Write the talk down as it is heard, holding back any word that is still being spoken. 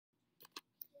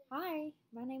Hi,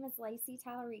 my name is Lacey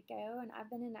Tallarico, and I've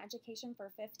been in education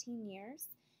for 15 years.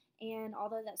 And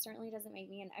although that certainly doesn't make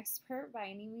me an expert by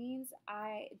any means,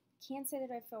 I can say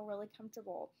that I feel really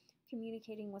comfortable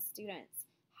communicating with students.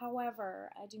 However,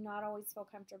 I do not always feel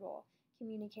comfortable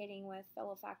communicating with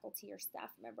fellow faculty or staff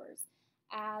members.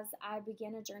 As I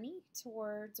begin a journey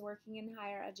towards working in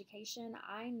higher education,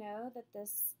 I know that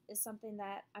this is something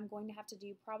that I'm going to have to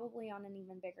do probably on an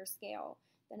even bigger scale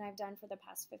than I've done for the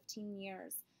past 15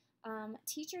 years.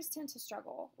 Teachers tend to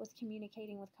struggle with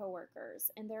communicating with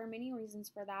coworkers, and there are many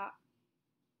reasons for that,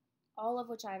 all of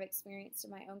which I've experienced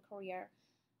in my own career.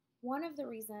 One of the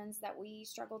reasons that we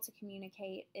struggle to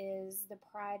communicate is the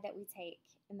pride that we take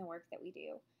in the work that we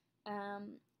do.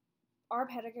 Um, our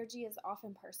pedagogy is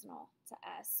often personal to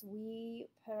us. We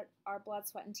put our blood,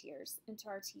 sweat, and tears into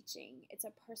our teaching. It's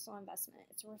a personal investment.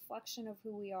 It's a reflection of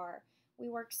who we are. We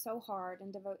work so hard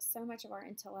and devote so much of our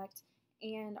intellect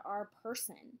and our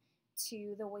person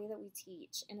to the way that we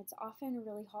teach. And it's often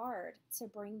really hard to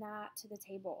bring that to the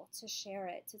table, to share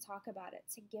it, to talk about it,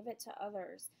 to give it to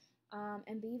others,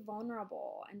 and be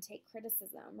vulnerable and take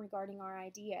criticism regarding our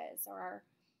ideas or our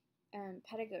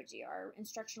pedagogy, our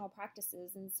instructional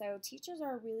practices. And so teachers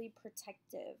are really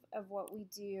protective of what we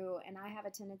do, and I have a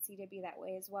tendency to be that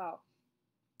way as well.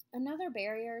 Another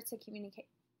barrier to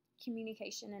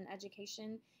communication and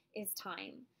education is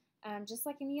time. Just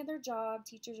like any other job,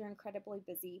 teachers are incredibly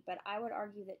busy, but I would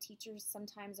argue that teachers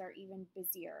sometimes are even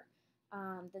busier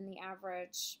than the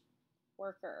average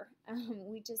worker.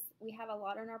 We have a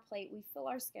lot on our plate. We fill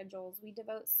our schedules. We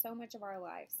devote so much of our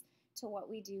lives to what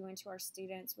we do and to our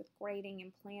students with grading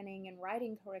and planning and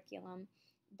writing curriculum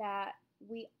that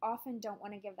we often don't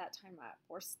want to give that time up.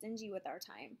 We're stingy with our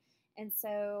time. And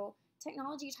so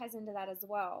technology ties into that as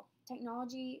well.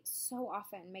 Technology so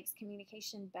often makes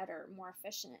communication better, more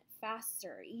efficient,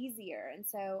 faster, easier. And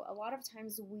so a lot of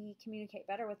times we communicate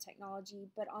better with technology,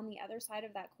 but on the other side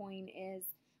of that coin is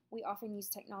we often use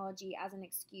technology as an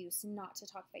excuse not to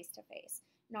talk face to face,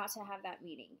 not to have that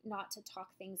meeting, not to talk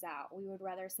things out. We would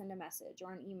rather send a message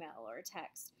or an email or a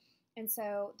text. And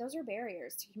so those are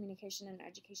barriers to communication and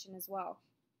education as well.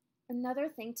 Another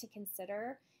thing to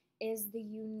consider is the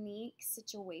unique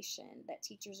situation that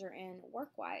teachers are in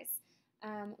work-wise.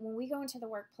 When we go into the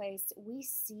workplace, we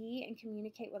see and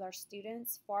communicate with our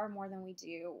students far more than we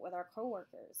do with our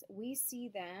coworkers. We see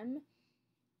them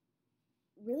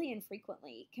really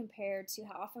infrequently compared to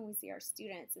how often we see our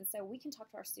students. And so we can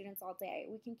talk to our students all day.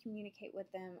 We can communicate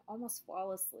with them almost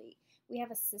flawlessly. We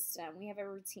have a system, we have a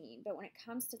routine. But when it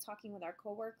comes to talking with our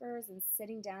coworkers and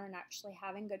sitting down and actually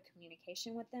having good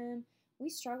communication with them, we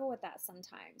struggle with that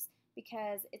sometimes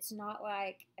because it's not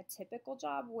like a typical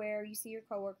job where you see your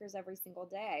coworkers every single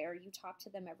day or you talk to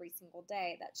them every single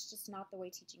day. That's just not the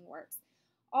way teaching works.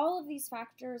 All of these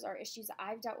factors are issues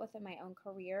I've dealt with in my own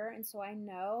career, and so I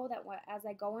know that as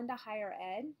I go into higher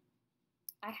ed,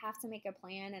 I have to make a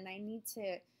plan and I need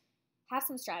to have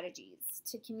some strategies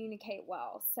to communicate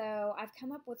well. So I've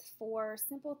come up with 4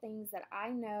 simple things that I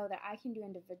know that I can do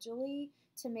individually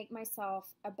to make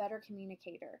myself a better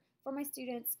communicator for my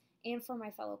students and for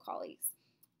my fellow colleagues.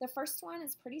 The first one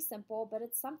is pretty simple, but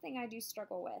it's something I do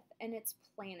struggle with, and it's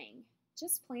planning.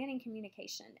 Just planning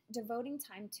communication, devoting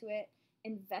time to it,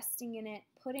 investing in it,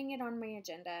 putting it on my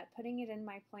agenda, putting it in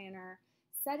my planner,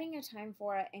 setting a time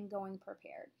for it, and going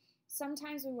prepared.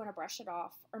 Sometimes we want to brush it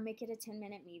off or make it a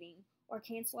 10-minute meeting or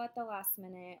cancel at the last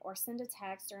minute or send a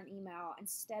text or an email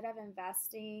instead of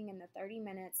investing in the 30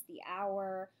 minutes, the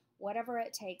hour, whatever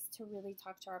it takes to really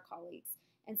talk to our colleagues.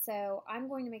 And so I'm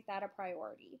going to make that a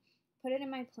priority. Put it in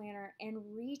my planner and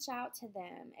reach out to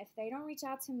them. If they don't reach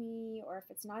out to me or if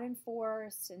it's not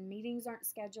enforced and meetings aren't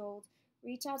scheduled,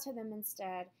 reach out to them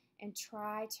instead and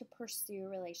try to pursue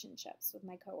relationships with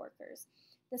my coworkers.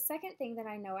 The second thing that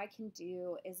I know I can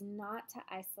do is not to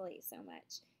isolate so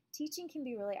much. Teaching can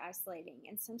be really isolating,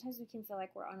 and sometimes we can feel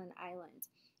like we're on an island.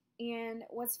 And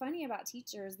what's funny about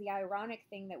teachers, the ironic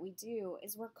thing that we do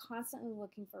is we're constantly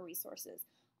looking for resources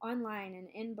online and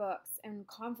in books and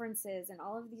conferences and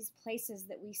all of these places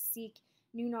that we seek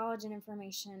new knowledge and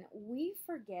information. We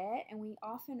forget and we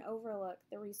often overlook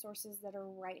the resources that are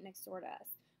right next door to us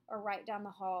or right down the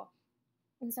hall.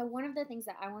 And so one of the things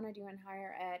that I want to do in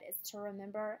higher ed is to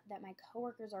remember that my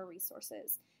coworkers are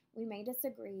resources. We may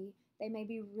disagree. They may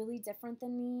be really different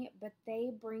than me, but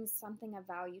they bring something of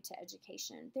value to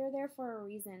education. They're there for a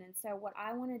reason. And so what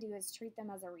I want to do is treat them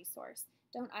as a resource.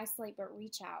 Don't isolate, but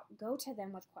reach out. Go to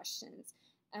them with questions.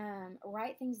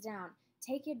 Write things down.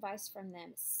 Take advice from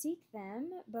them. Seek them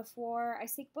before I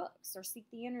seek books or seek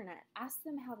the internet. Ask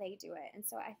them how they do it. And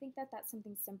so I think that that's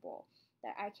something simple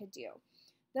that I could do.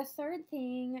 The third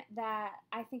thing that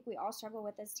I think we all struggle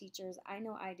with as teachers, I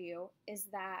know I do, is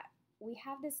that we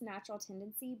have this natural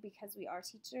tendency, because we are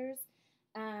teachers,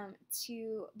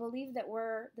 to believe that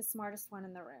we're the smartest one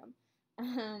in the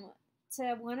room,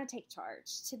 to want to take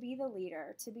charge, to be the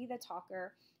leader, to be the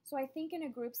talker. So I think in a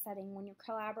group setting, when you're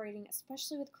collaborating,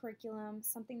 especially with curriculum,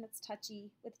 something that's touchy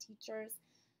with teachers,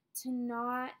 to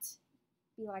not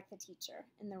be like the teacher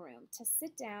in the room, to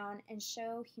sit down and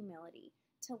show humility,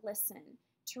 to listen,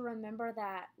 to remember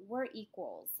that we're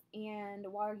equals. And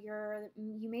while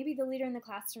you may be the leader in the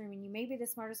classroom and you may be the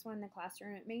smartest one in the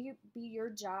classroom, it may be your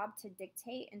job to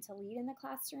dictate and to lead in the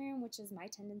classroom, which is my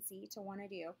tendency to want to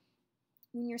do.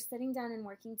 When you're sitting down and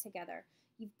working together,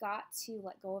 you've got to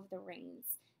let go of the reins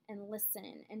and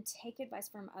listen and take advice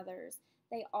from others.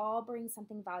 They all bring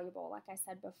something valuable, like I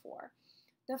said before.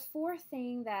 The fourth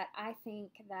thing that I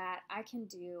think that I can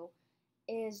do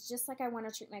is, just like I want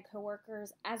to treat my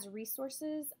coworkers as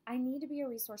resources, I need to be a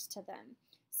resource to them.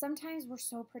 Sometimes we're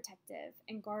so protective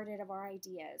and guarded of our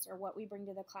ideas or what we bring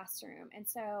to the classroom. And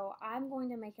so I'm going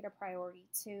to make it a priority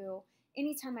to,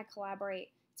 anytime I collaborate,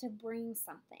 to bring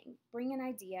something, bring an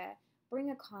idea,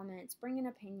 bring a comment, bring an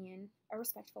opinion, a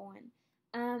respectful one,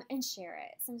 and share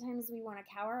it. Sometimes we want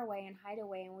to cower away and hide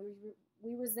away, and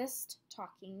we resist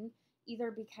talking,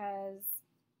 either because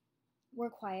we're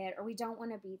quiet or we don't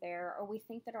want to be there or we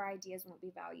think that our ideas won't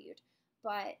be valued.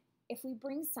 But if we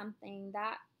bring something,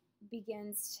 that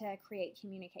begins to create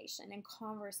communication and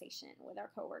conversation with our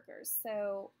coworkers.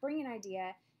 So bring an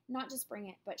idea, not just bring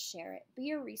it, but share it.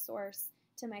 Be a resource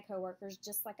to my coworkers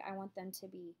just like I want them to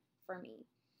be for me.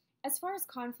 As far as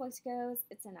conflict goes,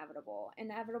 it's inevitable.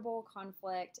 Inevitable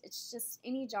conflict. It's just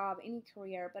any job, any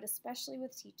career, but especially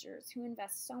with teachers who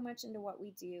invest so much into what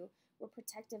we do. We're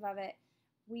protective of it.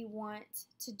 We want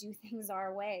to do things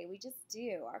our way. We just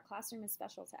do. Our classroom is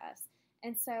special to us.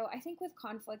 And so I think with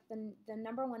conflict, the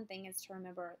number one thing is to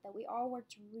remember that we all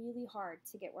worked really hard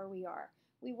to get where we are.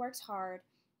 We worked hard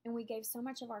and we gave so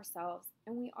much of ourselves,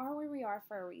 and we are where we are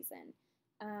for a reason.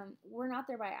 We're not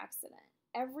there by accident.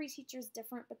 Every teacher is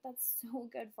different, but that's so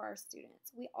good for our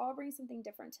students. We all bring something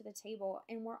different to the table,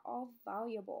 and we're all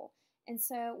valuable. And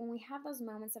so when we have those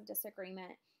moments of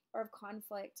disagreement or of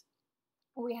conflict,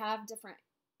 or we have different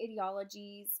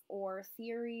ideologies or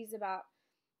theories about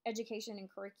education and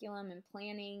curriculum and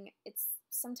planning, it's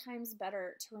sometimes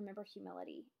better to remember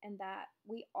humility and that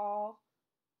we all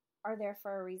are there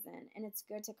for a reason, and it's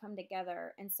good to come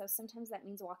together. And so sometimes that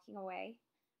means walking away.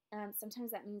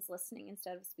 Sometimes that means listening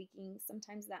instead of speaking.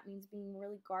 Sometimes that means being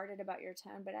really guarded about your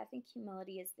tone. But I think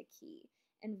humility is the key,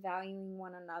 and valuing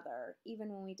one another,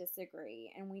 even when we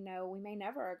disagree. And we know we may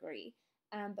never agree,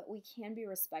 but we can be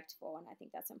respectful, and I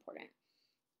think that's important.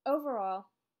 Overall,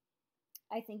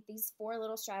 I think these 4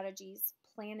 little strategies,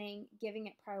 planning, giving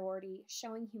it priority,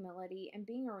 showing humility, and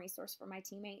being a resource for my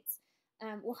teammates,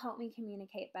 will help me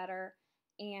communicate better.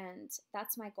 And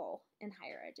that's my goal in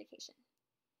higher education.